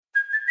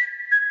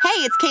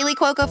Hey, it's Kaylee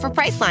Cuoco for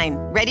Priceline.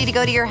 Ready to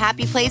go to your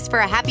happy place for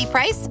a happy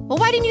price? Well,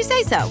 why didn't you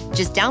say so?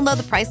 Just download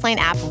the Priceline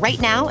app right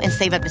now and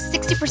save up to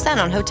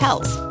 60% on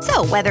hotels.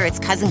 So whether it's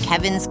Cousin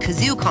Kevin's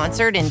Kazoo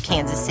Concert in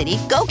Kansas City,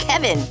 go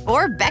Kevin,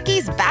 or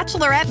Becky's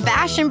Bachelorette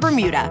Bash in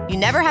Bermuda, you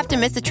never have to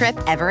miss a trip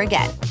ever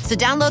again. So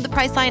download the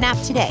Priceline app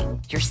today.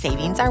 Your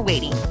savings are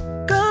waiting.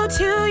 Go to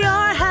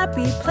your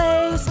happy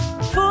place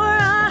for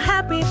a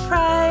happy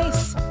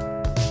price.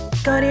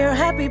 Go to your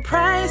happy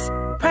price,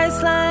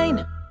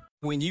 Priceline.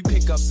 When you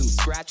pick up some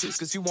scratches,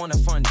 cause you want a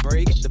fun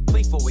break, the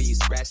playful way you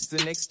scratch is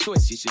the next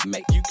choice you should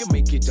make. You can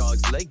make your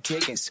dog's leg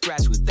kick and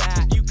scratch with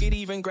that. You could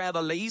even grab a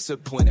laser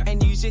pointer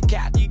and use your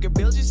cat. You can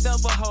build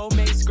yourself a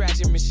homemade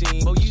scratching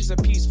machine or use a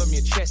piece from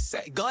your chess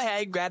set. Go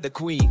ahead, grab the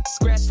queen.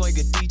 Scratch like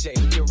a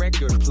DJ with your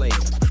record player.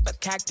 A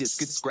cactus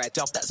could scratch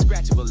off that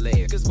scratchable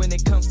layer. Cause when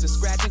it comes to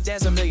scratching,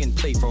 there's a million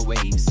playful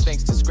ways.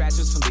 Thanks to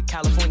scratchers from the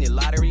California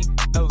Lottery,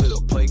 a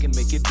little play can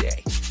make your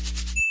day.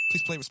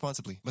 Please play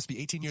responsibly. Must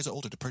be 18 years or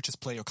older to purchase,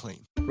 play, or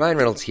claim. Ryan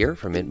Reynolds here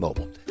from Mint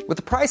Mobile. With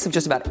the price of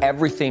just about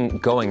everything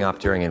going up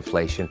during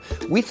inflation,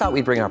 we thought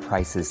we'd bring our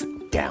prices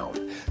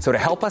down. So to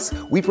help us,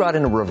 we brought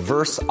in a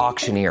reverse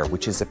auctioneer,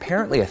 which is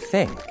apparently a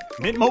thing.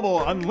 Mint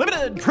Mobile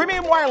Unlimited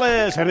Premium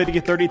Wireless. How to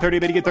get 30, 30,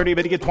 bit to get 30,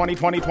 bit to get 20,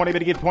 20, 20, bit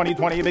to get 20,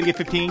 20, bit to get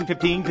 15,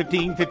 15,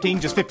 15,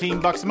 15, just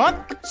 $15 a month?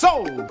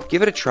 Sold!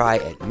 Give it a try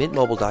at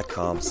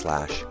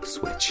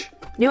mintmobile.com/switch.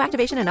 New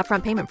activation and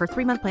upfront payment for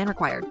 3-month plan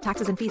required.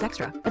 Taxes and fees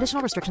extra.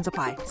 Additional restrictions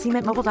apply. See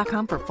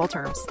mintmobile.com for full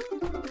terms.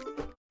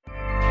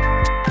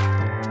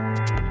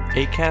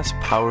 Acast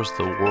powers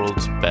the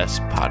world's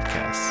best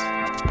podcasts.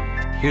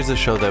 Here's a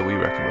show that we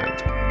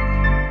recommend.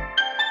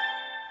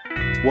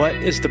 What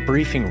is The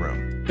Briefing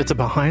Room? It's a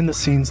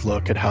behind-the-scenes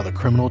look at how the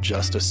criminal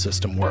justice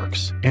system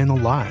works and the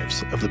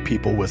lives of the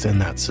people within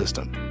that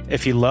system.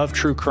 If you love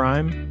true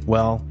crime,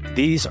 well,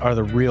 these are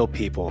the real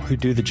people who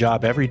do the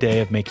job every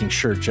day of making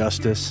sure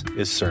justice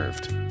is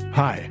served.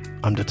 Hi,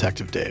 I'm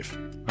Detective Dave.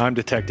 I'm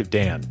Detective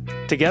Dan.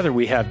 Together,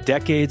 we have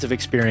decades of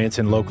experience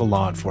in local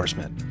law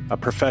enforcement, a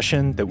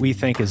profession that we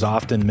think is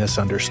often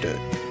misunderstood.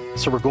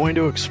 So we're going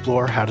to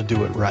explore how to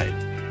do it right,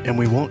 and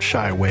we won't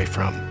shy away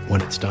from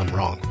when it's done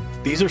wrong.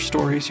 These are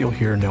stories you'll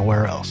hear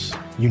nowhere else.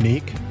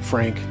 Unique,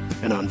 frank,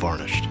 and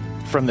unvarnished.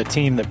 From the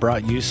team that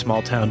brought you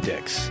Small Town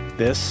Dicks,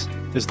 this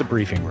is The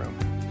Briefing Room.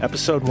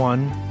 Episode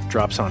 1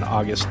 drops on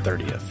August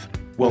 30th.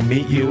 We'll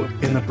meet you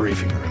in the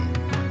briefing room.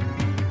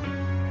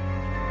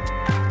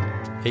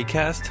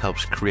 Acast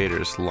helps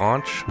creators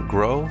launch,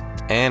 grow,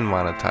 and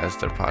monetize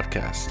their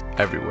podcasts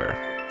everywhere.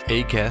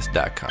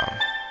 Acast.com.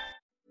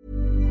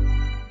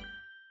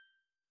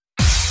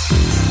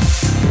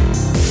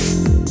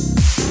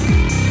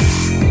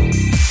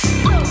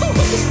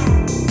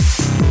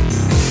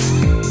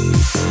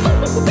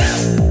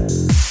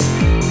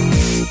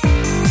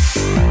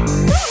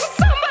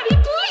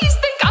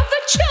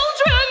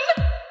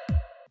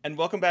 And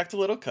welcome back to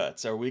Little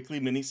Cuts, our weekly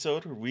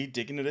mini-sode where we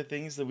dig into the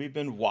things that we've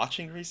been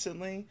watching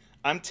recently.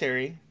 I'm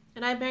Terry.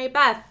 And I'm Mary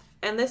Beth.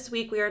 And this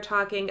week we are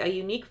talking a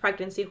unique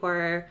pregnancy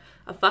horror,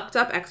 a fucked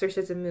up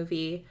exorcism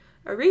movie,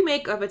 a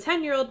remake of a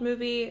 10-year-old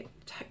movie,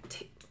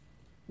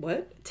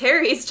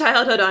 Terry's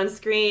Childhood on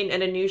Screen,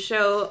 and a new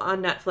show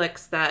that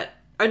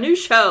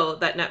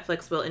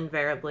Netflix will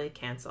invariably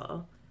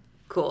cancel.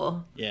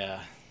 Cool.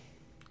 Yeah.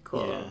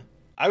 Cool. Yeah.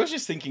 I was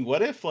just thinking,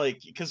 what if,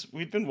 because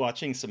we've been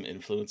watching some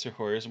influencer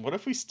horrors, and what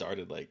if we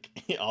started,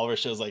 all of our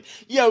shows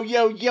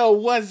yo,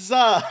 what's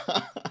up?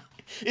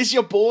 It's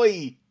your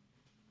boy,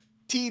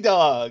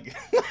 T-Dog.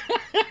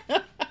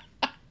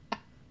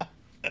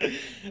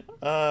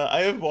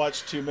 I have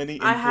watched too many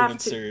influencer I have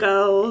to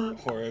go.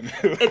 Horror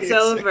movies. It's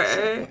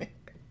over.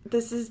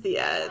 This is the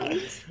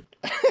end.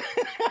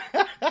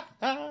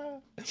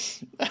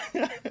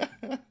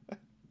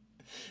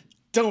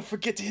 Don't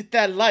forget to hit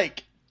that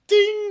like.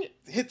 Ding!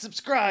 Hit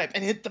subscribe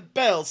and hit the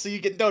bell so you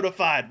get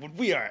notified when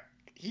we are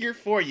here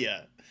for you.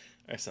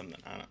 Or something.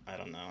 I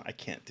don't know. I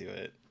can't do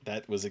it.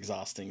 That was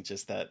exhausting,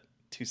 just that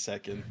 2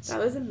 seconds. That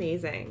was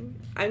amazing.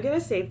 I'm going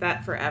to save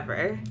that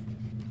forever.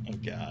 Oh,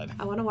 God.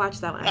 I want to watch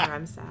that whenever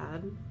I'm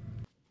sad.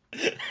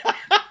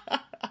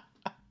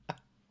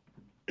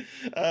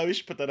 We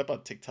should put that up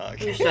on TikTok.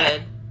 We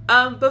should.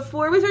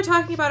 Before we start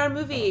talking about our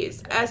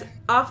movies, as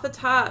off the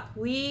top,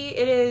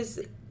 it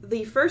is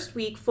the first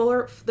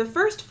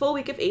full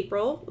week of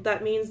April.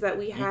 That means that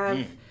we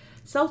have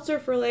Seltzer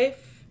for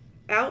Life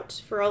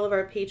out for all of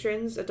our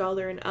patrons,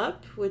 $1 and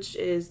up, which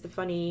is the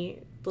funny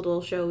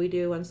little show we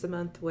do once a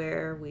month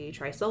where we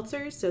try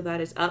seltzers. So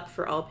that is up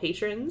for all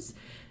patrons.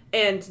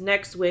 And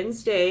next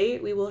Wednesday,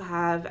 we will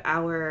have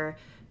our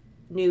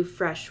new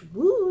Fresh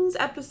Wounds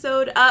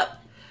episode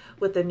up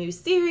with a new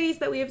series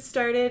that we have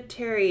started.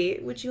 Terry,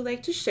 would you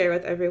like to share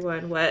with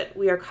everyone what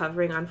we are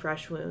covering on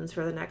Fresh Wounds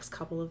for the next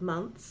couple of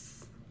months?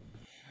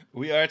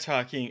 We are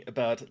talking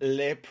about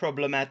Les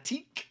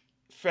Problématiques,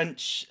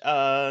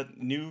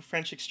 new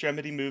French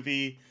extremity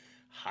movie,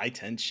 High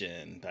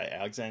Tension by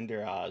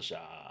Alexandre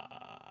Aja.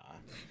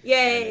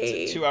 Yay! And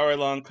it's a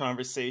 2-hour-long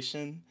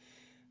conversation.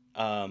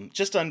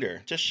 Just shy of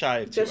 2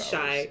 hours. Just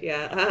shy,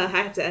 yeah. I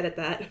have to edit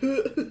that.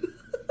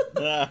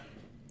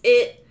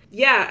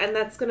 And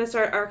that's going to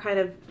start our kind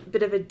of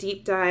bit of a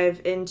deep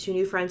dive into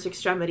New French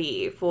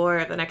Extremity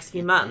for the next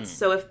few months.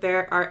 So if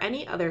there are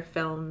any other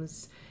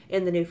films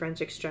in the New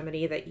French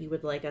Extremity that you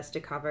would like us to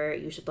cover,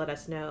 you should let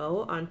us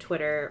know on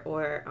Twitter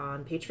or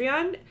on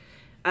Patreon.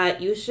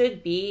 You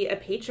should be a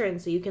patron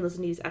so you can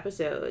listen to these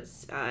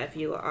episodes. If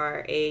you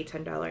are a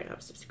 $10 and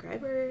up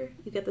subscriber,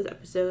 you get those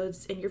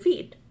episodes in your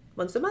feed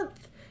once a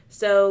month.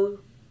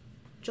 So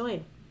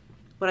join.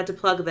 Wanted to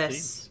plug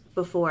this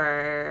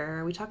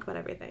before we talk about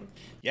everything.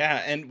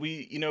 Yeah, and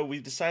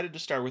we decided to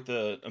start with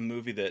a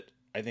movie that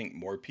I think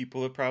more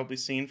people have probably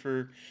seen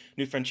for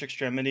New French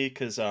Extremity,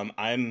 because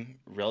I'm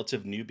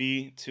relative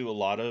newbie to a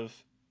lot of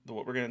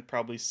what we're going to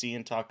probably see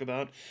and talk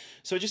about.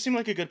 So it just seemed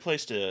like a good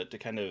place to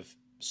kind of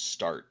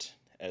start,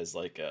 as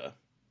like a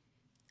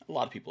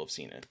lot of people have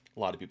seen it. A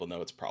lot of people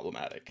know it's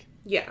problematic.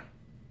 Yeah.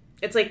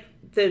 It's like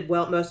the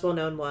most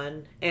well-known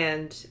one,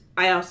 and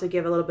I also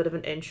give a little bit of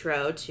an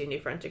intro to New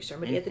French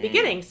Extremity at the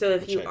beginning. So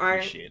if you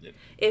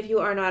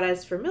are not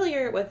as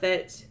familiar with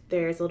it,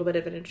 there's a little bit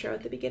of an intro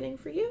at the beginning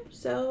for you.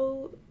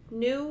 So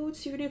new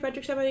to New French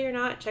Extremity or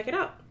not, check it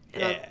out.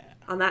 And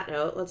on that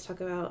note, let's talk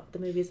about the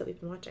movies that we've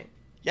been watching.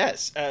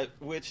 Yes,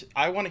 which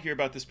I want to hear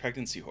about this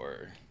pregnancy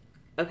horror.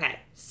 Okay,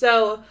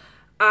 so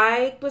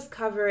I was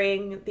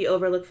covering the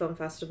Overlook Film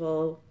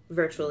Festival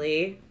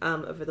virtually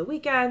over the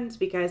weekend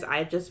because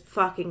I just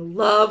fucking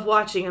love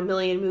watching a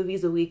million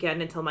movies a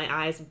weekend until my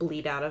eyes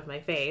bleed out of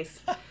my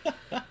face.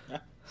 Got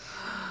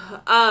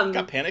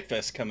Panic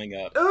Fest coming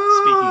up.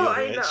 Oh, speaking of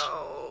which. I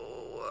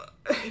know.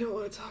 I don't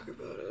want to talk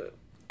about it.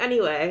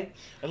 Anyway.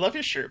 I love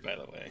your shirt, by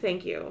the way.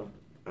 Thank you.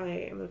 I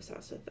am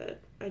obsessed with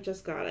it. I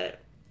just got it.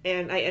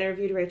 And I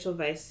interviewed Rachel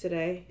Weisz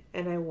today,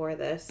 and I wore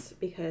this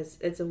because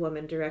it's a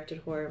woman-directed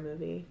horror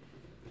movie.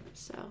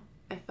 So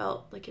I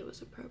felt like it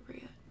was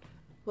appropriate.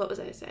 What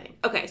was I saying?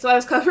 Okay, so I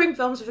was covering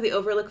films for the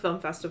Overlook Film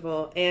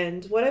Festival,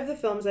 and one of the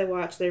films I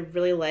watched that I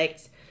really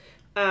liked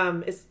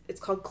it's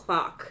called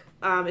Clock.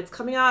 It's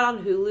coming out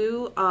on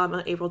Hulu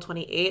on April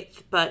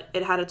 28th, but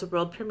it had its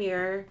world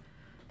premiere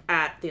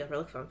at the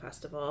Overlook Film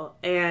Festival,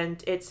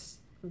 and it's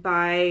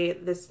by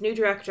this new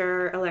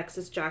director,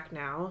 Alexis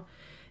Jacknow,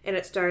 and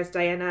it stars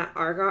Diana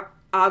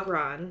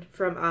Agron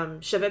from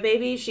Shiva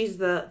Baby. She's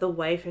the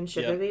wife in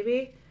Shiva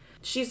Baby.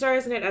 She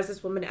stars in it as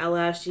this woman,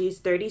 Ella. She's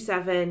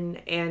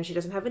 37, and she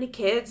doesn't have any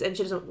kids, and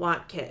she doesn't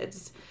want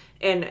kids.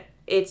 And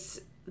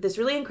it's this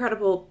really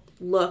incredible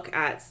look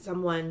at a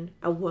woman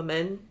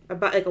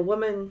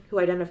who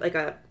identifies, like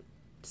a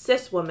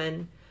cis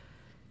woman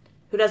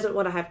who doesn't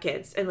want to have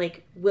kids, and,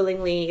 like,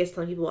 willingly is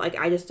telling people, like,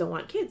 I just don't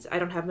want kids. I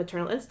don't have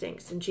maternal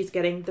instincts. And she's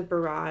getting the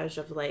barrage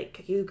of,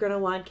 like, you're going to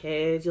want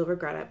kids, you'll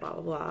regret it, blah,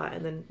 blah, blah.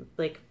 And then,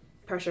 like,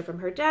 pressure from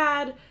her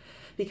dad,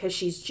 because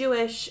she's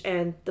Jewish,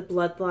 and the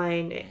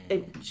bloodline,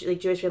 like,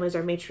 Jewish families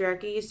are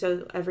matriarchy,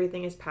 so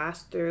everything is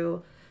passed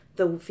through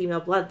the female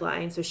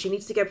bloodline. So she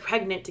needs to get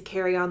pregnant to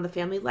carry on the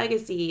family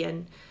legacy,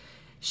 and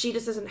she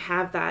just doesn't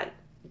have that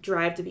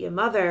drive to be a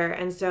mother.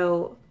 And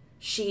so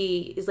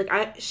she is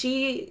like,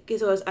 she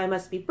goes, I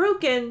must be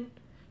broken,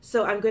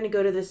 so I'm going to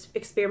go to this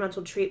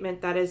experimental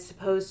treatment that is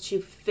supposed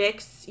to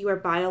fix your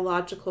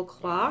biological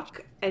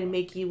clock and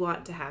make you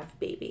want to have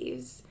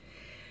babies.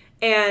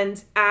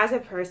 And as a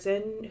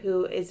person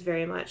who is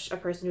very much a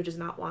person who does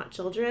not want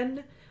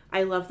children,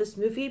 I love this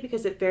movie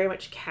because it very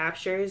much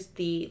captures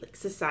the, like,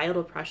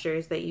 societal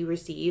pressures that you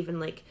receive and,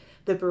 like,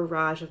 the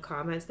barrage of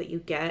comments that you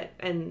get,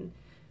 and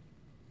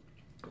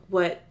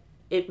what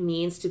it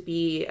means to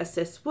be a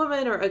cis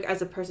woman or, like,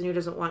 as a person who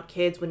doesn't want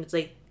kids, when it's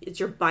like it's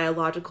your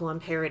biological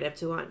imperative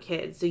to want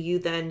kids. So you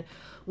then,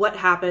 what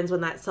happens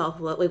when that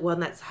self-loathing, like, when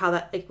that's how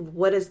that, like,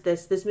 what is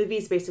this movie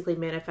is basically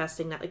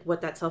manifesting that, like, what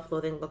that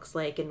self-loathing looks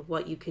like and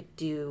what you could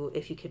do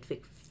if you could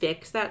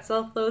fix that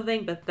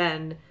self-loathing. But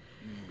then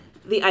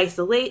the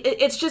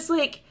it's just,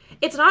 like,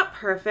 it's not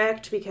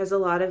perfect because a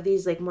lot of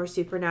these, like, more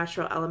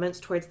supernatural elements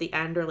towards the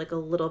end are, like, a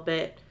little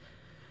bit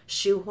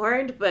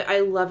shoehorned, but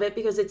I love it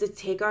because it's a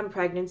take on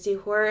pregnancy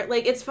horror.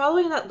 Like, it's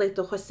following that, like,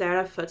 the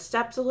Huesera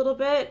footsteps a little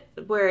bit,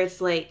 where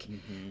it's like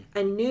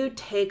a new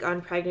take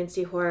on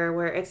pregnancy horror,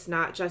 where it's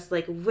not just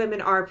like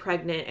women are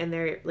pregnant and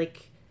they're,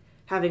 like,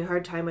 having a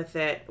hard time with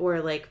it,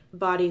 or, like,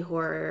 body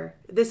horror.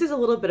 This is a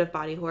little bit of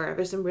body horror.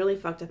 There's some really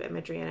fucked up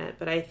imagery in it,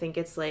 but I think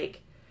it's,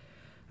 like,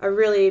 a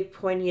really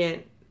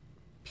poignant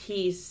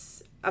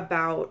piece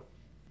about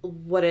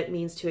what it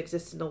means to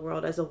exist in the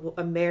world as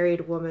a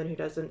married woman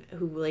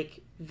who like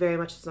very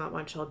much does not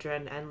want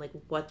children, and, like,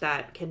 what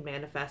that can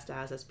manifest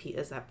as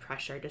that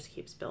pressure just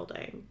keeps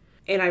building.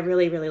 And I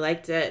really, really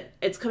liked it.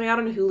 It's coming out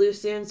on Hulu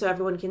soon, so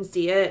everyone can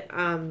see it.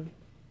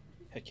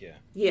 Heck yeah.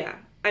 Yeah.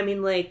 I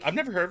mean, like, I've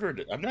not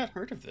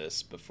heard of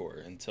this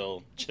before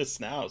until just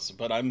now.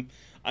 But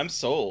I'm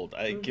sold.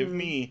 Give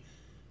me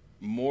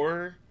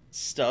more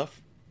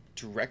stuff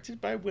directed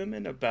by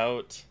women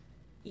about.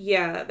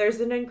 Yeah, there's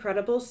an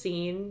incredible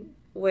scene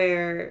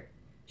where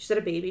she's at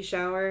a baby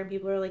shower and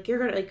people are like, you're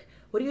gonna, like,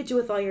 what do you do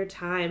with all your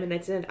time? And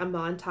it's in a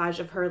montage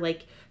of her,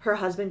 like, her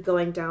husband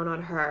going down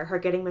on her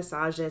getting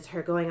massages,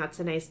 her going out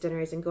to nice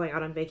dinners and going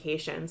out on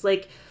vacations.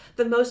 Like,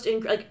 the most,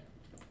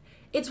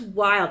 it's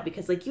wild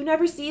because, like, you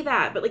never see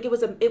that, but, like, it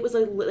was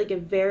a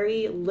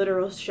very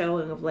literal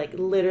showing of, like,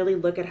 literally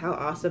look at how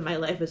awesome my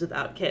life is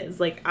without kids.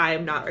 Like, I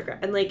am not regret.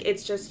 And, like,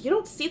 it's just, you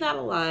don't see that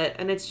a lot,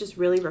 and it's just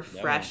really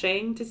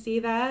refreshing to see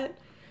that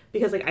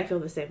because, like, I feel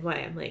the same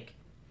way. I'm like,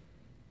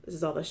 this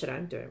is all the shit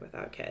I'm doing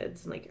without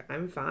kids. Like,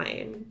 I'm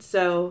fine.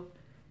 So,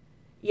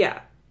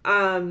 yeah.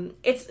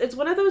 It's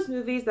one of those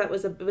movies that it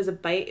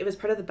was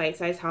part of the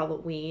Bite-Size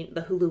Halloween,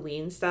 the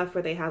Halloween stuff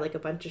where they had, like, a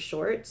bunch of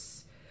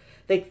shorts.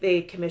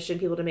 They commissioned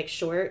people to make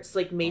shorts.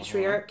 Like,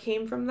 Matriarch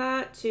came from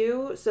that,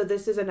 too. So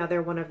this is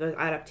another one of the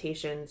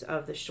adaptations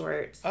of the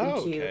shorts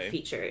into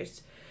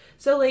features.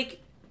 So,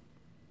 like,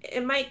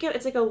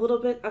 it's like a little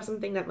bit of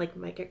something that, like,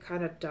 might get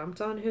kind of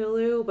dumped on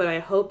Hulu, but I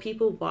hope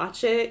people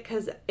watch it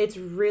because it's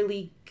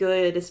really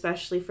good,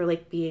 especially for,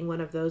 like, being one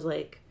of those,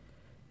 like,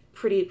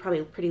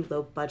 probably pretty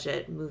low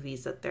budget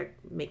movies that they're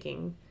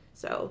making.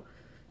 So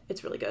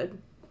it's really good.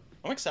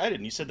 I'm excited.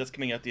 And you said that's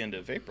coming out the end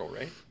of April,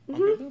 right? Mm-hmm.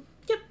 On Hulu?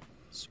 Yep.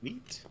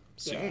 Sweet.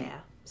 Soon.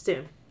 Yeah,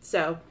 soon.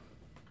 So,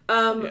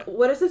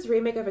 what is this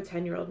remake of a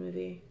 10-year-old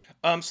movie?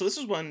 So this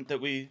is one that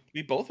we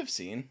both have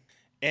seen,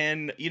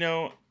 and you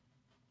know,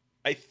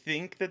 I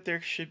think that there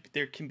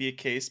can be a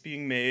case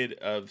being made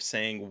of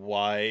saying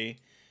why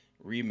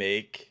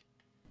remake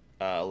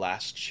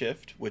Last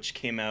Shift, which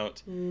came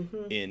out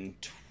in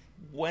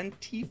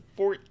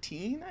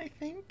 2014, I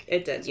think.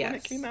 It did, yes. When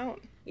it came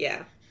out.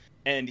 Yeah.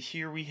 And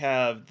here we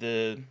have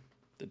the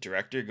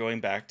director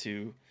going back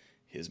to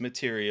his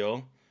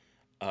material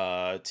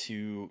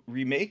to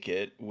remake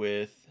it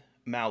with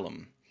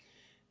Malum.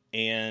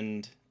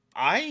 And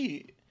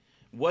I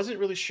wasn't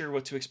really sure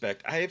what to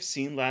expect. I have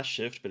seen Last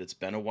Shift, but it's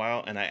been a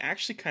while, and I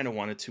actually kind of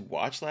wanted to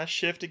watch Last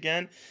Shift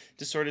again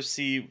to sort of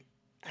see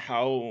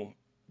how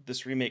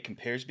this remake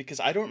compares,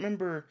 because I don't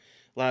remember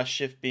Last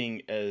Shift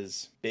being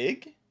as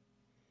big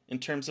in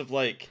terms of,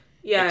 like,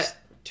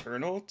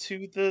 external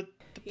to the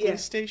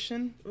police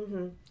station.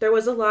 Mm-hmm. There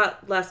was a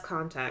lot less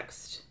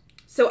context.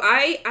 So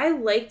I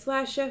liked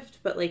Last Shift,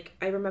 but, like,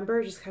 I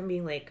remember just kind of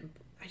being like,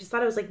 I just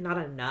thought it was, like, not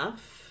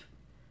enough.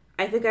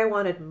 I think I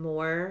wanted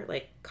more,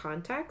 like,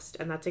 context,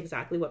 and that's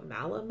exactly what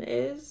Malum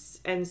is.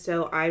 And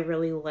so I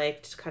really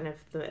liked kind of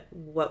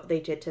what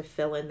they did to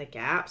fill in the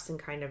gaps and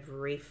kind of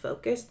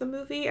refocus the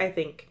movie. I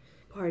think,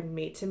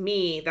 to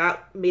me,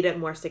 that made it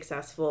more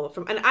successful.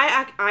 And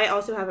I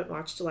also haven't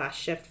watched Last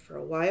Shift for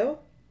a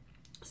while.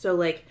 So,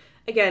 like,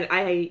 again,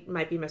 I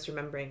might be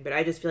misremembering, but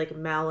I just feel like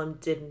Malum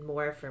did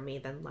more for me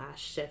than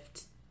Last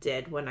Shift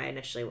did when I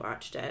initially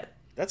watched it.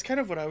 That's kind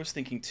of what I was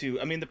thinking too.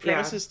 I mean, the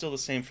premise is still the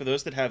same for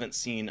those that haven't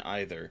seen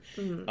either.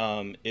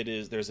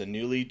 Mm-hmm. There's a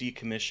newly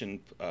decommissioned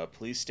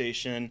police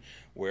station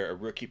where a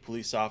rookie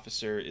police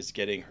officer is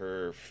getting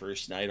her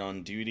first night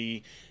on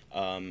duty.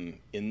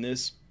 In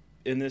this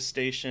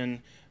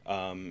station,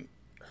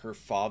 her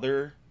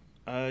father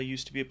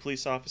used to be a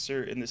police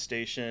officer in the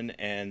station,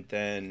 and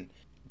then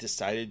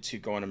decided to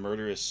go on a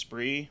murderous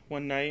spree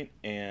one night,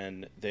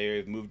 and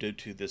they've moved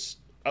into this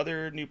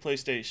other new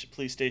police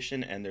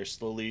station, and they're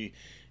slowly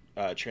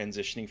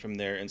transitioning from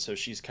there. And so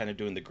she's kind of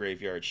doing the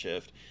graveyard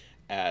shift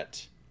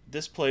at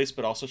this place,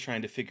 but also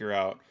trying to figure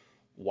out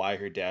why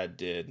her dad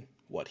did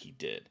what he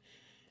did.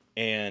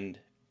 And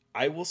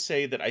I will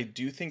say that I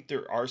do think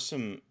there are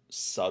some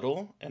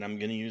subtle, and I'm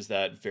going to use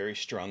that very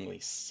strongly,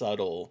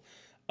 subtle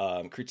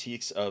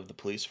critiques of the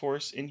police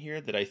force in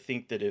here that I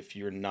think that if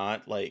you're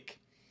not, like,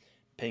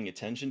 paying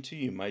attention to,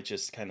 you might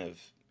just kind of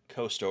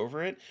coast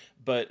over it.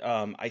 But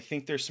I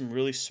think there's some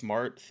really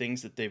smart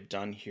things that they've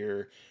done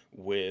here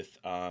with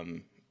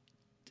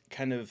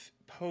kind of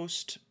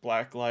post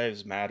Black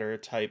Lives Matter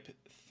type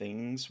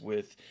things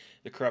with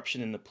the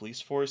corruption in the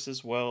police force,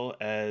 as well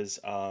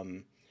as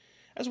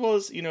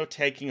you know,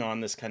 taking on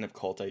this kind of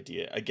cult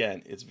idea.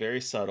 Again, it's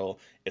very subtle.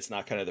 It's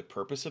not kind of the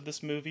purpose of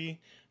this movie,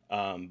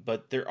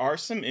 but there are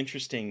some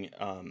interesting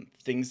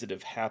things that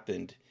have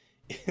happened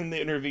in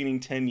the intervening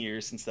 10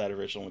 years since that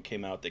original one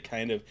came out that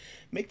kind of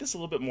made it a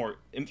little bit more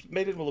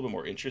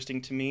interesting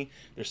to me.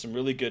 There's some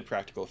really good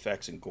practical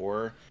effects and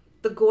gore.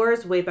 The gore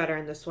is way better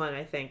in this one,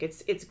 I think.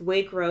 It's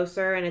way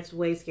grosser and it's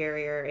way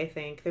scarier, I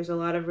think. There's a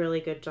lot of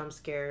really good jump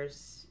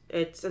scares.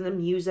 And the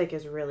music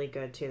is really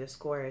good too. The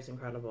score is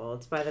incredible.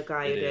 It's by the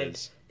guy who did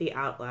the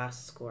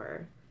Outlast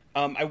score.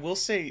 I will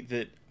say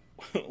that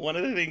one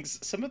of the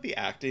things, some of the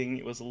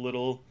acting was a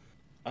little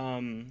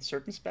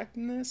circumspect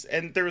in this,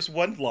 and there was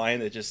one line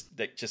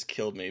that just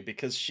killed me,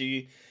 because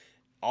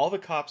all the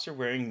cops are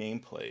wearing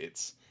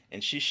nameplates,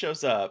 and she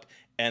shows up,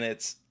 and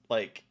it's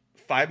like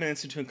 5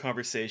 minutes into a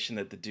conversation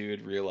that the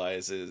dude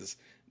realizes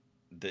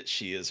that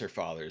she is her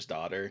father's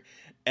daughter,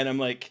 and I'm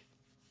like,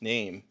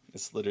 name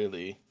is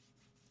literally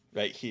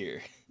right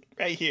here.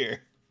 And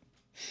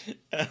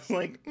I'm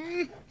like,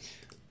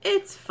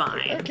 it's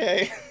fine.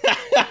 Okay.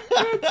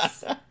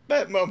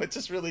 That moment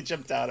just really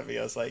jumped out at me.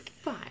 I was like,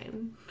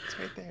 fine. It's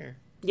right there.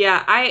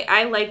 Yeah,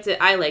 I liked it.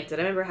 I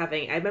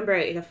remember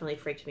it definitely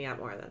freaked me out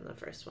more than the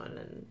first one,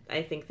 and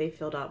I think they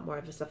filled out more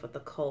of the stuff with the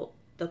cult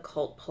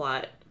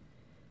plot.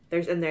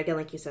 And there again,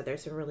 like you said,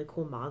 there's some really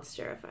cool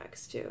monster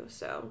effects too.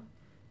 So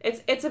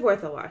it's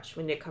worth a watch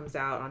when it comes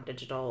out on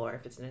digital, or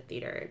if it's in a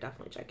theater,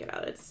 definitely check it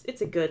out.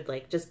 It's a good,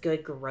 like, just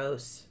good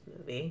gross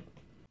movie.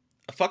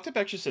 A Fucked Up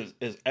Exorcism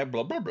is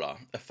blah blah blah.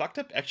 A Fucked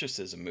Up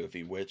Exorcism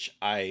movie, which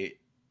I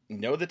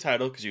know the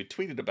title because you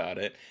tweeted about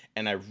it,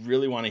 and I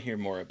really want to hear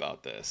more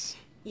about this.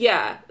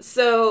 Yeah,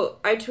 so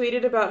I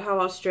tweeted about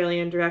how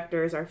Australian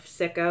directors are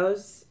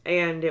sickos,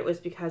 and it was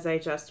because I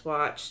just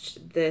watched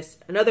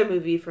another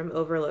movie from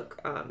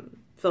Overlook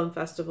Film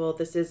Festival.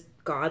 This is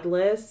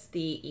Godless,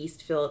 the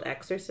Eastfield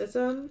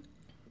Exorcism,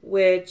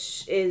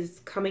 which is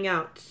coming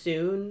out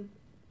soon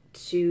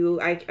to,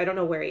 I don't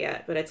know where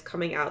yet, but it's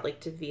coming out like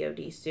to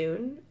VOD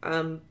soon.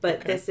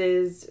 But This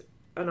is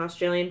an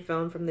Australian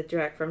film from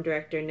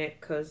director Nick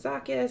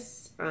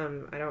Kozakis.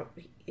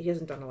 He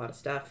hasn't done a lot of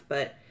stuff,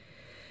 but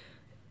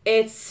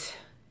it's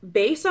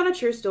based on a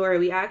true story.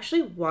 We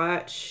actually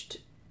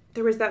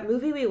there was that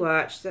movie we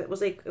watched that was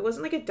like, it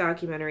wasn't like a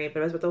documentary, but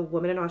it was with a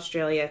woman in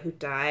Australia who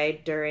died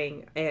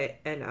during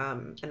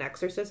an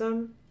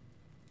exorcism.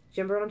 Do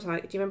you remember what I'm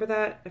talking? Do you remember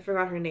that? I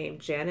forgot her name.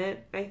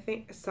 Janet, I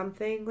think,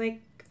 something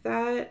like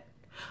that.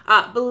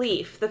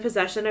 Belief, the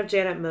possession of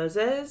Janet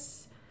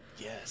Moses.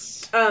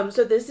 Yes.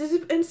 So this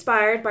is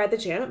inspired by the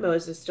Janet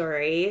Moses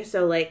story.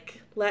 So,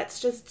 like, let's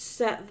just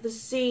set the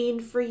scene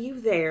for you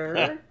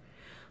there.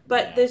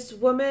 But this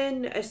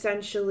woman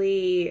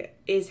essentially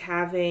is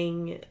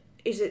having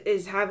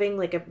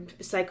like a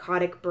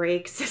psychotic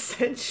breaks,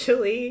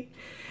 essentially.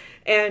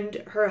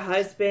 And her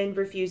husband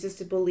refuses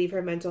to believe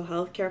her mental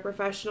health care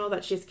professional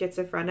that she's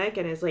schizophrenic,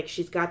 and is like,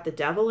 she's got the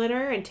devil in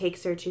her, and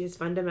takes her to his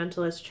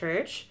fundamentalist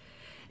church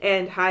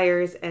and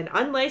hires an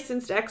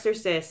unlicensed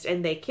exorcist,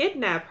 and they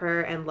kidnap her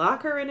and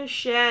lock her in a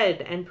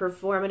shed and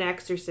perform an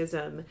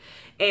exorcism.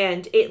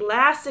 And it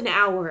lasts an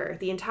hour.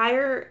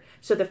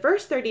 So the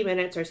first 30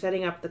 minutes are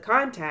setting up the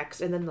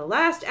context, and then the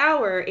last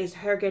hour is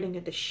her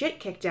getting the shit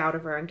kicked out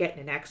of her and getting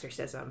an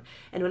exorcism.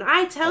 And when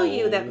I tell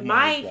you that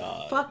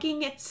my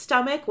fucking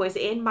stomach was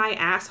in my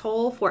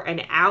asshole for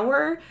an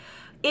hour,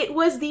 it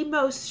was the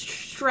most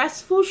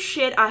stressful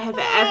shit I have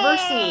ever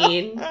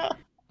seen.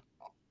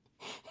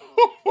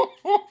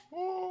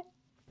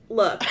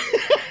 Look,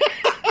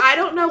 I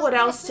don't know what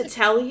else to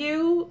tell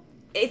you.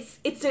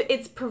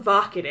 It's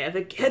provocative.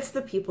 It gets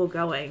the people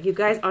going. You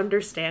guys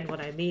understand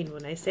what I mean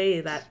when I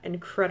say that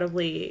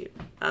incredibly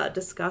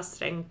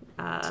disgusting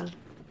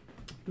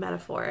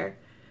metaphor.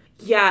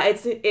 Yeah,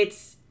 it's a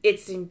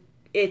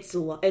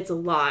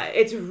lot.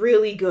 It's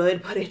really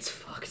good, but it's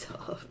fucked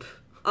up.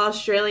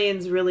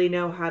 Australians really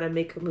know how to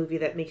make a movie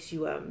that makes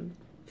you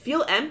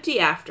feel empty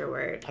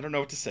afterward. I don't know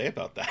what to say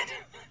about that.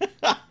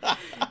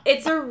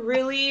 It's a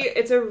really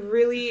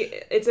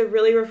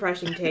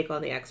refreshing take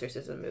on the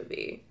exorcism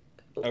movie.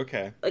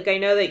 Okay. Like, I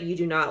know that you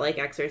do not like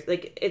exorcism.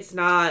 Like, it's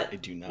not. I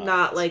do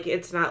not.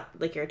 It's not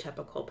like your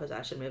typical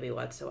possession movie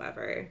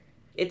whatsoever.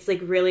 It's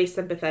like really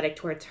sympathetic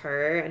towards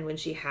her and when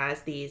she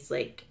has these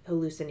like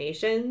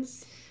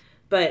hallucinations,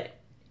 but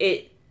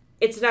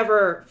it's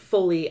never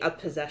fully a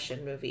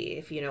possession movie,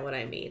 if you know what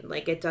I mean.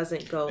 Like, it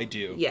doesn't go. I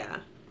do.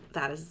 Yeah.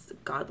 That is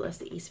Godless,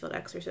 the Eastfield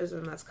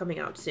Exorcism. That's coming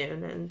out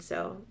soon. And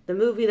so the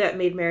movie that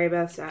made Mary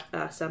Beth's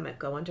stomach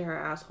go into her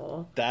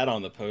asshole. That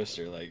on the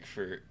poster, like,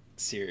 for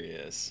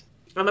serious.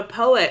 I'm a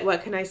poet.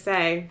 What can I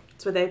say?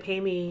 It's where they pay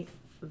me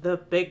the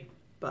big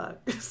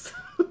bucks.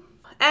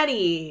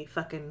 Any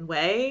fucking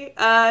way.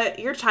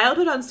 Your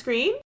childhood on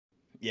screen?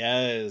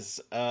 Yes.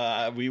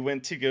 We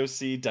went to go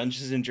see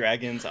Dungeons and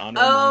Dragons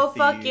Honor Among Thieves.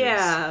 Fuck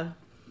yeah.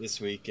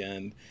 This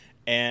weekend.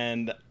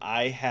 And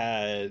I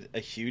had a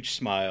huge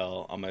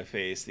smile on my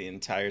face the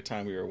entire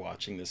time we were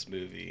watching this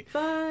movie.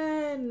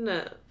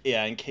 Fun.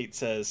 Yeah, and Kate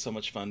says so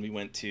much fun we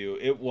went to.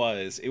 It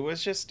was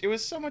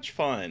so much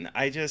fun.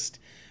 I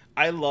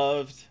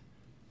love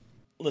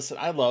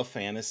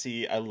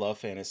fantasy. I love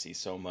fantasy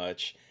so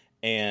much.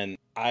 And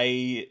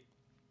I've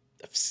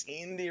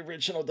seen the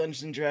original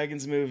Dungeons and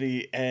Dragons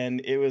movie,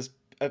 and it was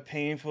a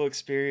painful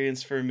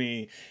experience for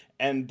me.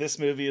 And this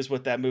movie is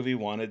what that movie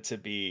wanted to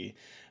be.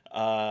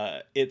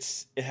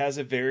 It has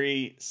a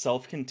very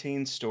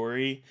self-contained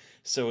story,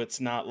 so it's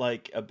not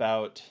like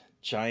about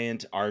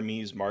giant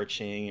armies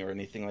marching or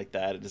anything like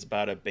that. It is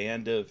about a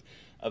band of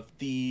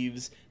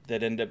thieves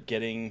that end up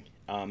getting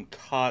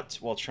caught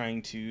while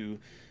trying to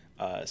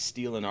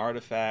steal an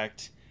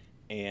artifact,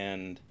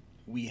 and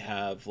we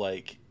have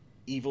like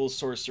evil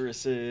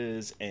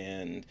sorceresses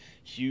and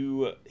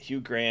Hugh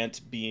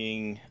Grant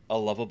being a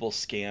lovable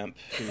scamp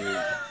who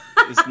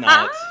is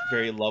not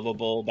very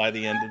lovable by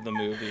the end of the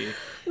movie,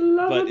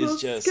 but is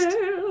just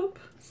scamp.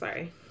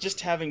 Sorry,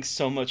 just having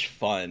so much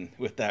fun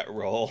with that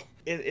role.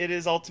 It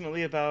is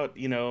ultimately about,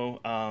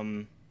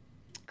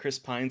 Chris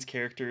Pine's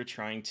character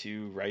trying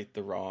to right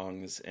the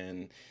wrongs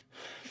and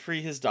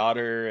free his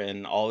daughter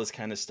and all this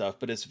kind of stuff,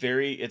 but it's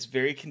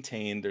very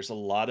contained. There's a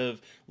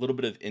little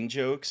bit of in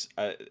jokes.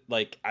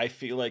 Like I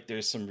feel like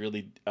there's some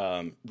really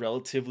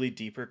relatively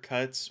deeper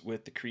cuts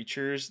with the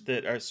creatures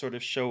that are sort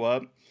of show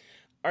up.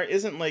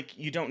 Isn't like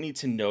you don't need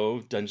to know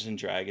Dungeons and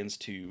Dragons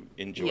to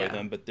enjoy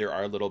them, but there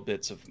are little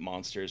bits of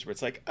monsters where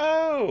it's like,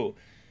 oh,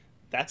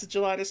 that's a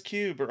gelatinous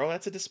cube, or oh,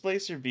 that's a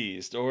displacer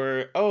beast,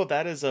 or oh,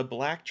 that is a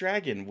black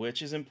dragon,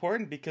 which is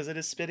important because it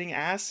is spitting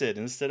acid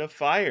instead of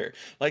fire.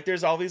 Like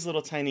there's all these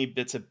little tiny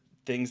bits of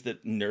things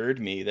that nerd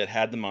me that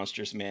had the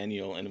Monstrous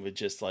Manual and would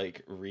just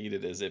like read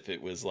it as if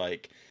it was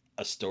like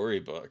a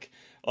storybook.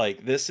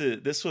 Like this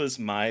was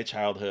my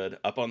childhood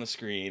up on the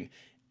screen,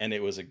 and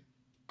it was a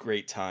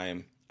great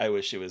time. I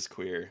wish it was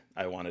queer.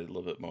 I wanted a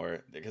little bit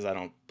more because I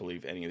don't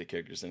believe any of the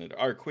characters in it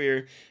are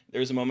queer. There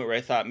was a moment where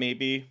I thought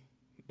maybe,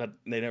 but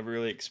they never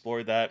really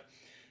explored that.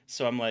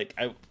 So I'm like,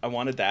 I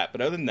wanted that.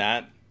 But other than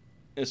that,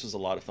 this was a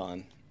lot of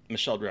fun.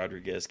 Michelle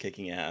Rodriguez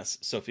kicking ass.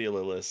 Sophia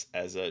Lillis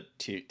as a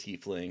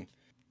tiefling.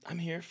 I'm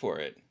here for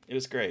it. It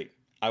was great.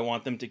 I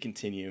want them to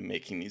continue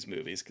making these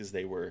movies because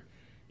it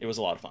was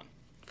a lot of fun.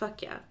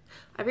 Fuck yeah.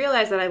 I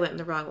realized that I went in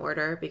the wrong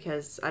order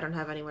because I don't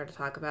have anywhere to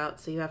talk about,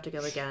 so you have to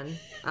go again.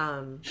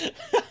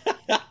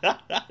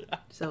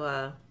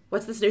 So,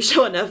 what's this new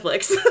show on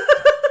Netflix?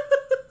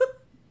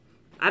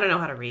 I don't know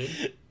how to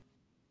read.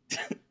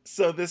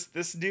 So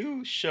this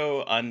new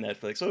show on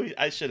Netflix. Oh,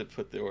 I should have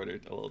put the order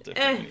a little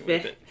different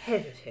anyway.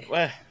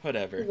 But,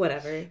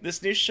 whatever.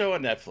 This new show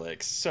on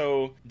Netflix.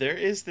 So there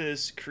is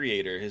this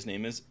creator. His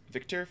name is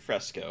Victor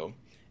Fresco,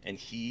 and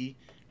he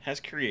has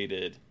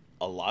created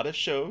a lot of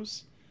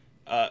shows.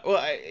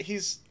 I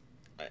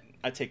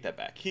take that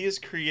back. He has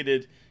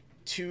created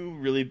 2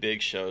 really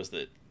big shows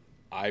that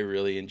I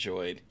really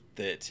enjoyed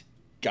that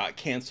got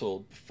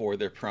canceled before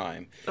their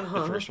prime.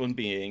 The first one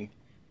being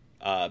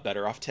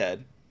Better Off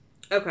Ted.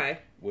 Okay.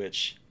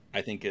 Which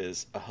I think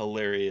is a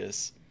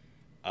hilarious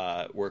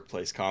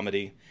workplace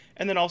comedy.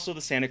 And then also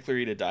the Santa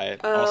Clarita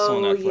Diet, also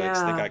on Netflix,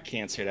 that got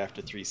canceled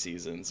after 3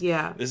 seasons.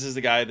 Yeah. This is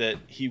the guy that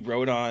he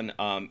wrote on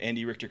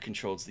Andy Richter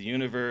Controls the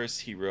Universe.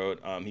 He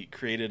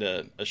created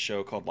a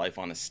show called Life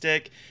on a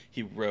Stick.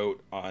 He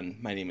wrote on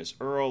My Name is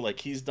Earl. Like,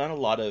 he's done a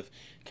lot of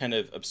kind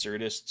of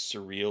absurdist,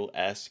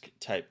 surreal-esque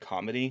type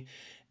comedy.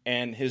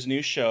 And his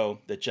new show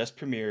that just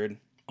premiered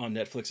on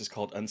Netflix is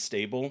called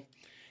Unstable.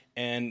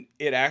 And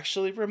it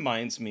actually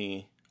reminds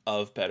me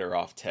of Better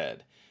Off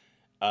Ted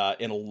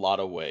in a lot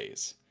of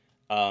ways.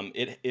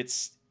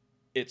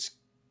 It's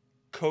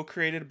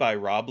co-created by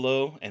Rob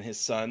Lowe and his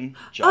son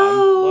John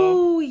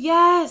Lowe. Oh,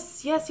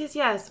 yes.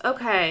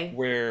 Okay.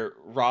 Where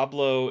Rob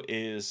Lowe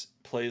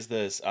plays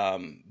this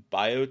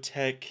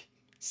biotech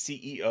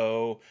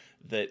CEO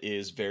that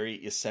is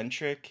very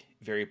eccentric,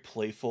 very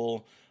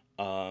playful,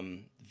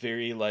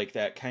 very like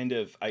that kind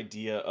of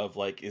idea of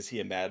like, is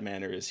he a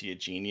madman or is he a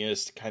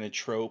genius kind of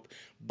trope,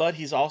 but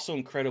he's also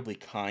incredibly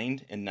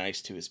kind and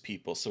nice to his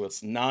people. So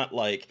it's not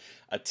like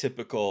a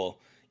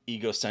typical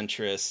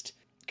egocentrist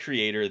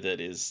creator that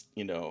is,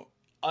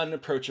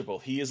 unapproachable.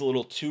 He is a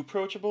little too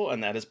approachable,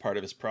 and that is part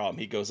of his problem.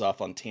 He goes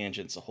off on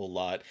tangents a whole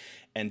lot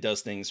and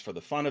does things for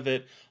the fun of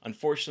it.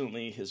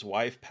 Unfortunately, his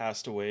wife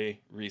passed away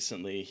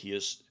recently. He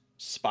is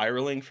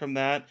spiraling from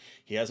that.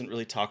 He hasn't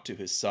really talked to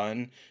his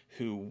son,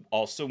 who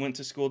also went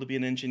to school to be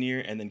an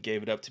engineer and then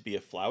gave it up to be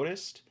a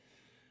flautist.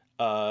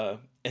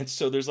 And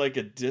so there's like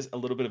a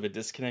little bit of a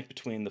disconnect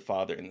between the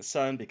father and the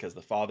son, because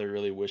the father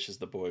really wishes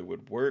the boy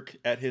would work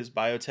at his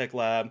biotech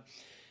lab.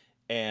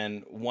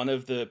 And one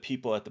of the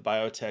people at the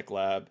biotech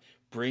lab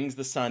brings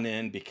the son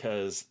in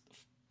because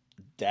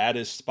dad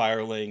is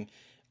spiraling.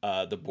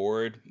 The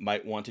board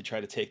might want to try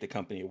to take the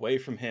company away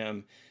from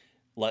him.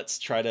 Let's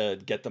try to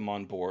get them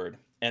on board.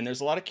 And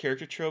there's a lot of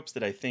character tropes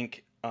that I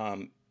think,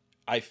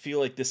 I feel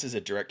like this is a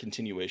direct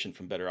continuation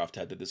from Better Off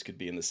Ted, that this could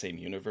be in the same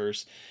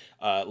universe.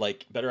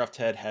 Like Better Off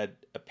Ted had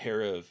a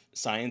pair of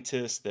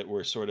scientists that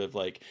were sort of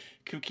like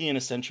kooky and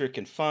eccentric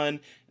and fun.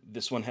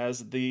 This one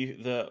has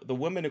the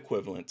women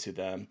equivalent to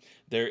them.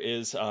 There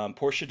is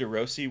Portia de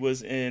Rossi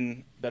was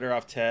in Better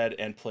Off Ted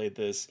and played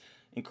this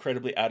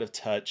incredibly out of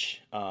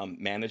touch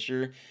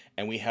manager,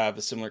 and we have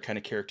a similar kind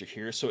of character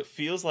here. So it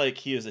feels like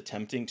he is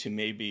attempting to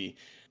maybe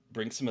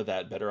bring some of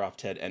that Better Off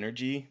Ted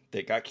energy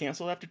that got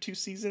canceled after 2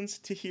 seasons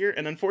to here.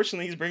 And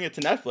unfortunately, he's bringing it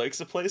to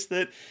Netflix, a place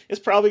that is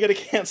probably going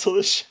to cancel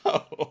the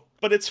show.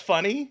 But it's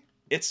funny.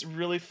 It's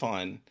really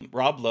fun.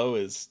 Rob Lowe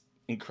is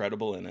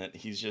incredible in it.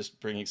 He's just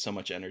bringing so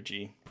much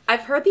energy.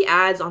 I've heard the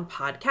ads on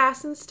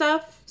podcasts and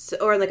stuff,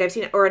 or like I've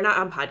seen it, or not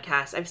on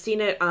podcasts. I've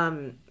seen it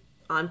on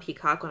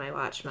Peacock when I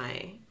watch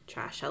my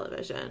trash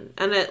television,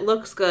 and it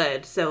looks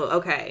good. So,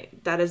 okay,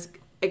 that is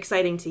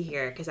exciting to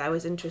hear because I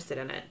was interested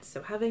in it.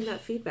 So having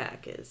that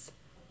feedback is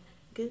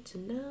good to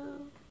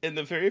know. In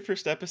the very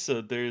first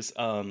episode, there's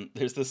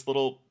this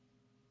little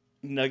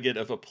nugget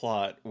of a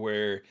plot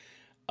where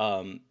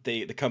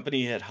the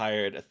company had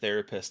hired a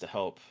therapist to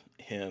help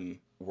him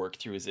work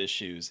through his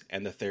issues,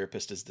 and the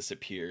therapist has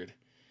disappeared.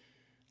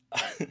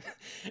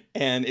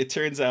 And it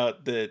turns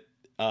out that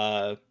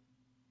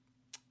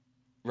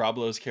Rob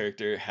Lowe's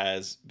character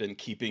has been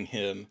keeping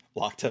him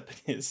locked up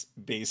in his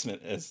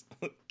basement, as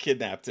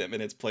kidnapped him,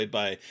 and it's played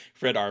by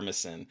Fred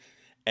Armisen.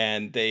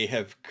 And they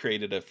have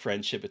created a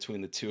friendship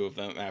between the two of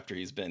them after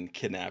he's been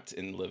kidnapped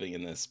and living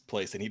in this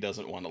place, and he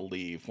doesn't want to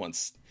leave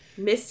once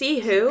Missy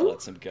who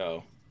lets him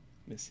go.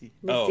 Misty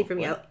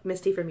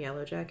from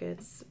Yellow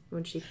Jackets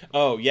when she.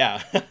 Oh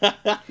yeah.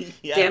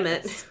 Yes. Damn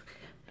it.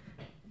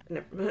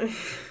 Never mind.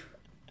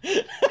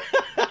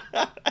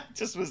 I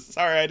just was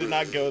sorry I did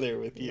not go there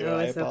with you. No,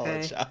 I it's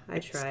apologize. okay. I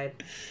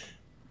tried.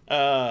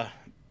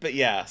 But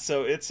yeah,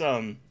 so it's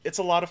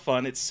a lot of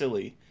fun. It's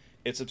silly.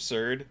 It's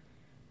absurd.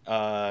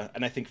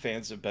 And I think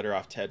fans of Better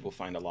Off Ted will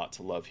find a lot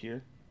to love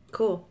here.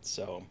 Cool.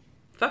 So,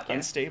 fuck yeah.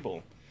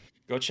 Unstable.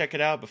 Go check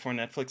it out before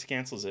Netflix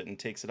cancels it and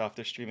takes it off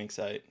their streaming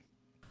site.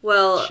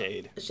 Well,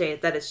 shade.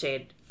 That is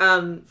shade.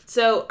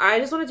 So I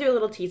just want to do a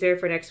little teaser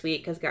for next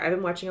week because I've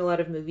been watching a lot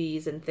of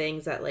movies and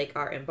things that like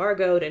are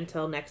embargoed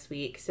until next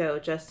week. So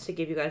just to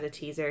give you guys a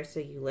teaser,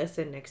 so you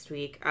listen next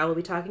week, I will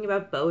be talking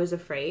about Beau is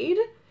Afraid,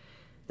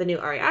 the new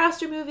Ari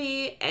Aster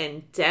movie,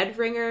 and Dead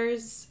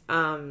Ringers,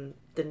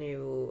 the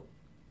new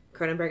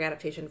Cronenberg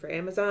adaptation for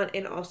Amazon,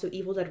 and also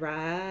Evil Dead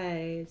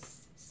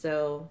Rise.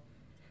 So,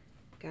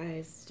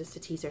 guys, just a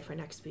teaser for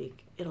next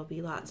week. It'll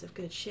be lots of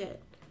good shit.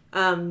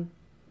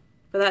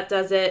 But that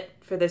does it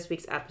for this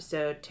week's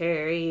episode.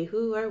 Terry,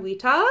 who are we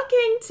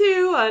talking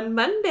to on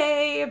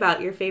Monday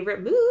about your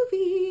favorite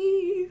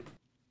movie?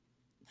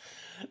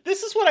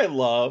 This is what I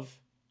love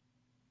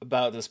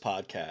about this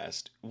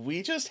podcast.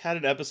 We just had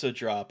an episode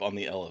drop on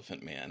The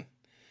Elephant Man.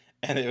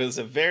 And it was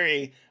a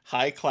very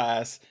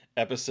high-class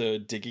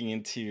episode digging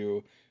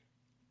into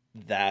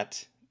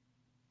that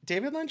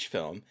David Lynch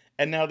film.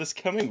 And now this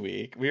coming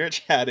week, we are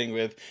chatting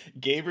with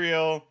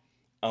Gabriel...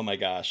 Oh my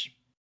gosh.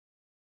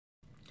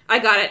 I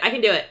got it. I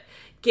can do it.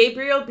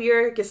 Gabriel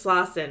Byrne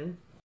Gislason.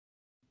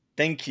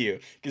 Thank you.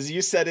 Because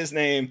you said his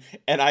name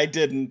and I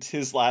didn't,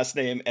 his last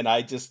name, and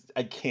I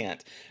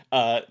can't.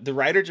 The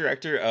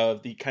writer-director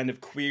of the kind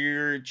of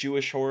queer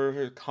Jewish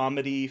horror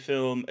comedy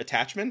film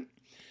Attachment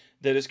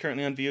that is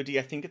currently on VOD.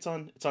 I think it's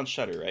on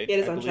Shudder, right? It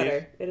is on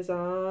Shudder. It is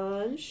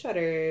on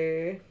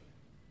Shudder.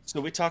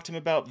 So we talked to him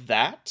about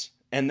that,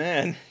 and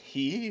then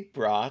he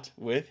brought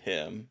with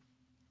him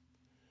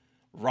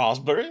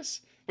raspberries.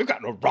 We've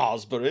got no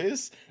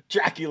raspberries.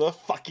 Dracula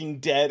fucking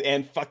dead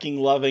and fucking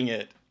loving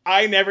it.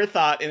 I never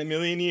thought in a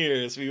million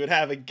years we would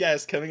have a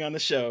guest coming on the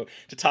show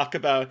to talk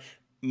about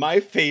my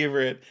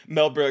favorite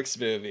Mel Brooks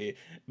movie,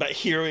 but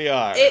here we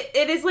are.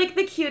 It is like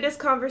the cutest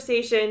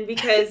conversation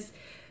because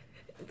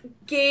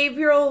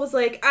Gabriel was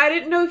like, I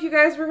didn't know if you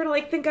guys were gonna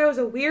like think I was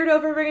a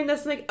weirdo for bringing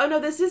this. I'm like, oh no,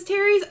 this is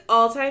Terry's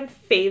all-time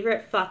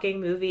favorite fucking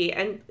movie,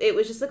 and it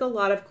was just like a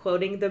lot of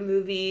quoting the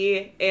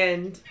movie,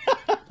 and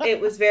it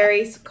was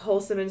very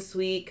wholesome and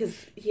sweet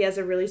because he has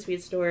a really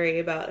sweet story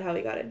about how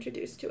he got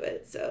introduced to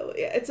it. So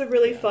yeah, it's a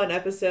really fun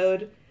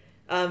episode.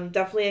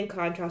 Definitely in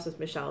contrast with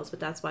Michelle's, but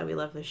that's why we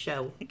love this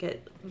show. We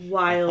get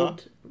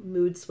wild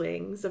mood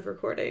swings of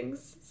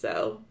recordings.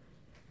 So,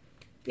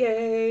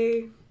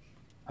 yay.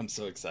 I'm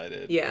so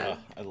excited. Yeah.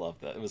 I love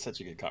that. It was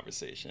such a good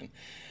conversation.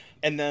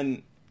 And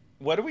then,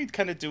 what are we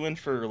kind of doing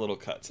for little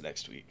cuts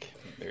next week,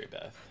 Mary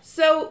Beth?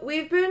 So,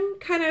 we've been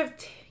kind of,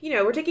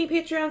 we're taking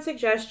Patreon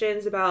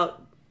suggestions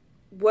about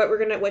what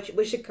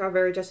we should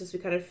cover just as we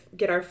kind of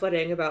get our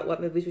footing about what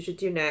movies we should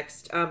do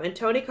next. And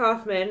Tony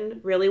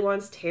Kaufman really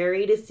wants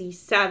Terry to see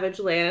Savage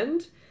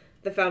Land,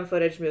 the found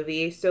footage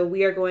movie. So,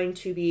 we are going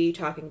to be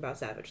talking about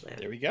Savage Land.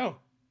 There we go.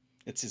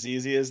 It's as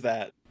easy as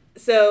that.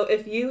 So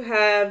if you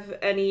have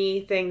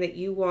anything that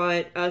you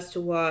want us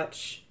to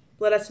watch,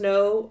 let us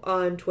know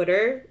on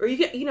Twitter. Or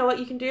you know what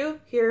you can do?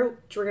 Here,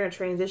 we're going to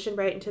transition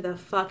right into the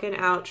fucking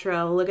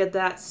outro. Look at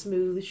that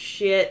smooth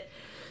shit.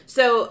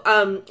 So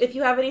if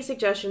you have any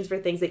suggestions for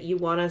things that you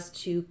want us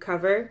to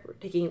cover,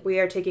 we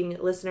are taking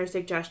listener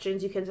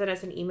suggestions. You can send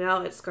us an email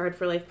at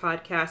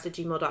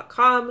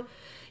scarredforlifepodcast@gmail.com.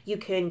 You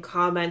can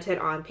comment it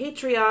on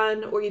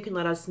Patreon, or you can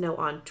let us know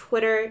on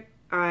Twitter.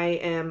 I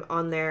am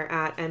on there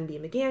at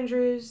MB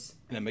McAndrews.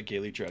 And I'm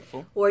McGailey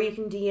Dreadful. Or you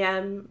can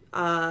DM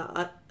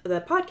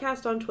the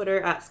podcast on Twitter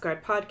at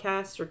Scarred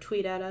Podcast, or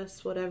tweet at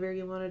us, whatever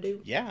you want to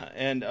do. Yeah,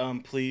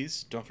 and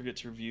please don't forget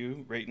to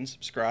review, rate, and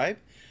subscribe.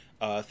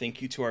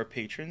 Thank you to our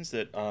patrons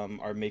that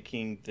are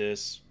making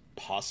this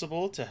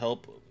possible to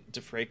help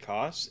defray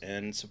costs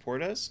and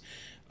support us.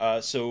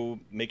 So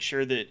make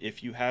sure that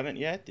if you haven't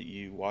yet, that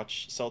you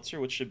watch Seltzer,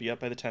 which should be up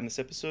by the time this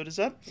episode is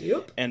up.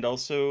 Yep. And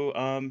also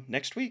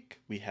next week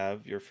we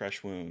have Your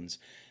Fresh Wounds.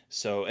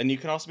 So, and you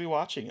can also be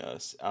watching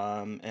us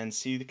and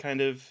see the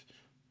kind of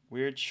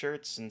weird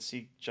shirts and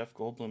see Jeff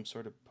Goldblum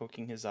sort of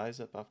poking his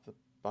eyes up off the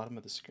bottom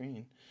of the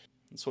screen.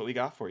 That's what we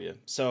got for you.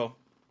 So,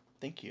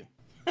 thank you.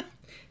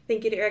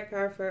 Thank you to Eric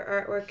Power for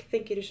our artwork.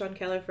 Thank you to Sean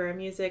Keller for our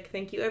music.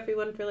 Thank you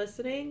everyone for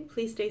listening.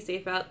 Please stay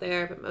safe out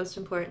there, but most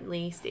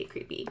importantly, stay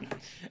creepy.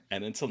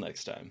 And until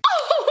next time.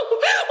 Oh,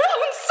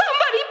 won't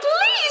somebody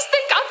please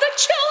think of the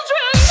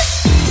children?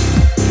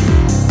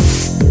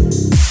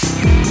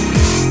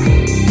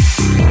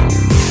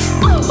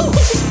 Oh.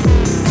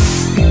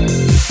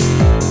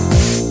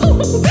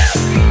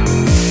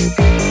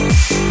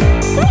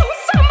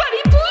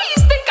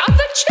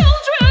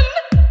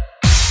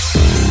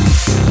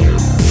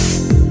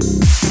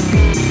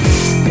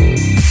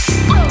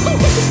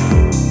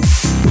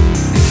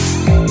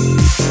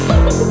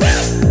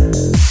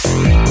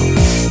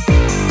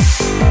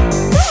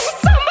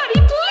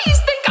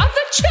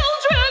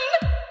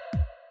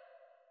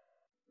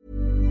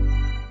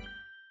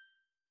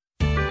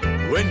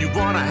 When you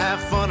want to have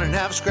fun and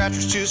have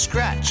scratchers to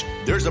scratch,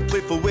 there's a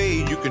playful way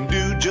you can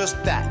do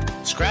just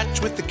that.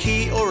 Scratch with the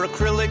key or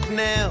acrylic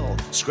nail.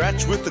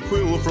 Scratch with the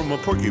quill from a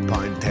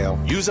porcupine tail.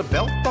 Use a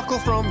belt buckle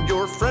from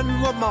your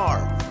friend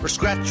Lamar. Or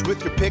scratch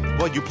with your pick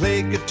while you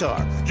play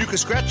guitar. You can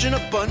scratch in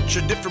a bunch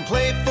of different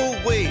playful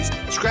ways.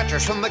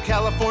 Scratchers from the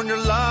California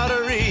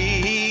Lottery.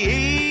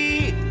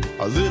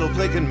 A little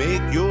play can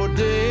make your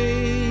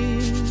day.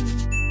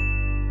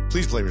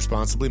 Please play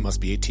responsibly. Must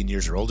be 18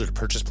 years or older to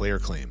purchase, play, or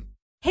claim.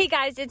 Hey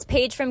guys, it's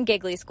Paige from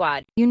Giggly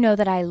Squad. You know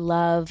that I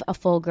love a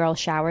full girl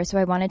shower, so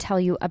I want to tell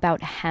you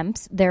about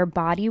Hemp's. Their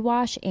body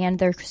wash and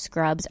their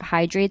scrubs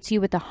hydrates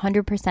you with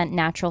 100%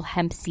 natural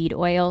hemp seed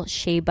oil,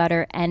 shea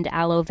butter, and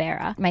aloe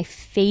vera. My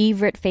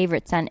favorite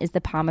scent is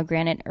the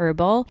pomegranate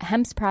herbal.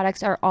 Hemp's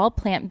products are all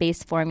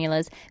plant-based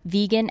formulas,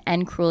 vegan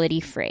and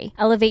cruelty-free.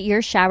 Elevate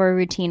your shower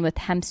routine with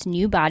Hemp's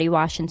new body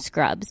wash and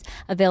scrubs.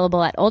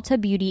 Available at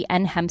Ulta Beauty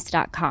and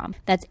Hemp's.com.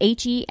 That's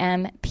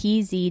HEMPZ.com.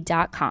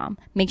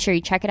 Make sure you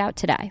check it out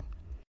today.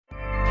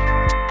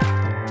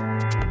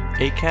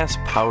 Acast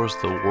powers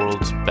the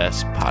world's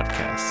best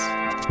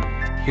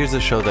podcasts. Here's a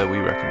show that we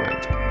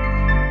recommend.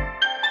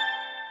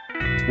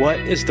 What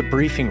is The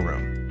Briefing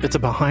Room? It's a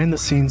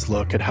behind-the-scenes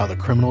look at how the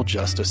criminal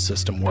justice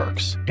system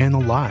works and the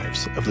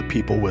lives of the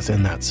people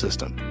within that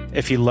system.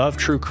 If you love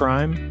true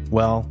crime,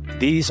 well,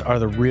 these are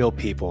the real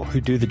people who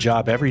do the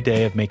job every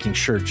day of making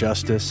sure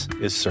justice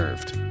is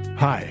served.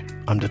 Hi,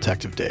 I'm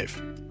Detective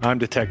Dave. I'm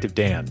Detective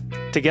Dan.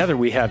 Together,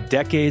 we have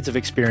decades of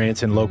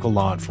experience in local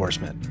law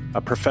enforcement,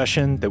 a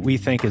profession that we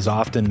think is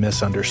often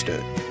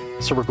misunderstood.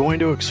 So we're going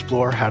to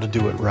explore how to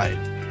do it right,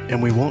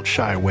 and we won't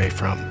shy away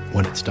from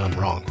when it's done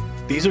wrong.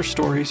 These are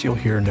stories you'll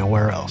hear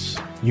nowhere else.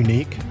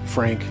 Unique,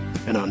 frank,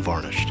 and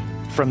unvarnished.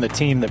 From the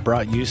team that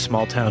brought you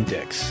Small Town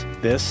Dicks,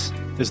 this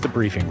is The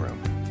Briefing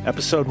Room.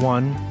 Episode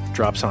 1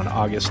 drops on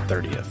August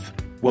 30th.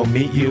 We'll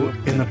meet you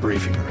in the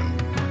briefing room.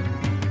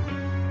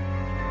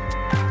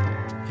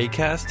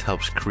 Acast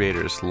helps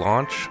creators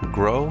launch,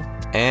 grow,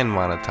 and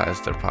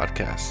monetize their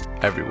podcasts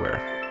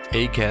everywhere.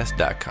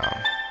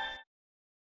 Acast.com.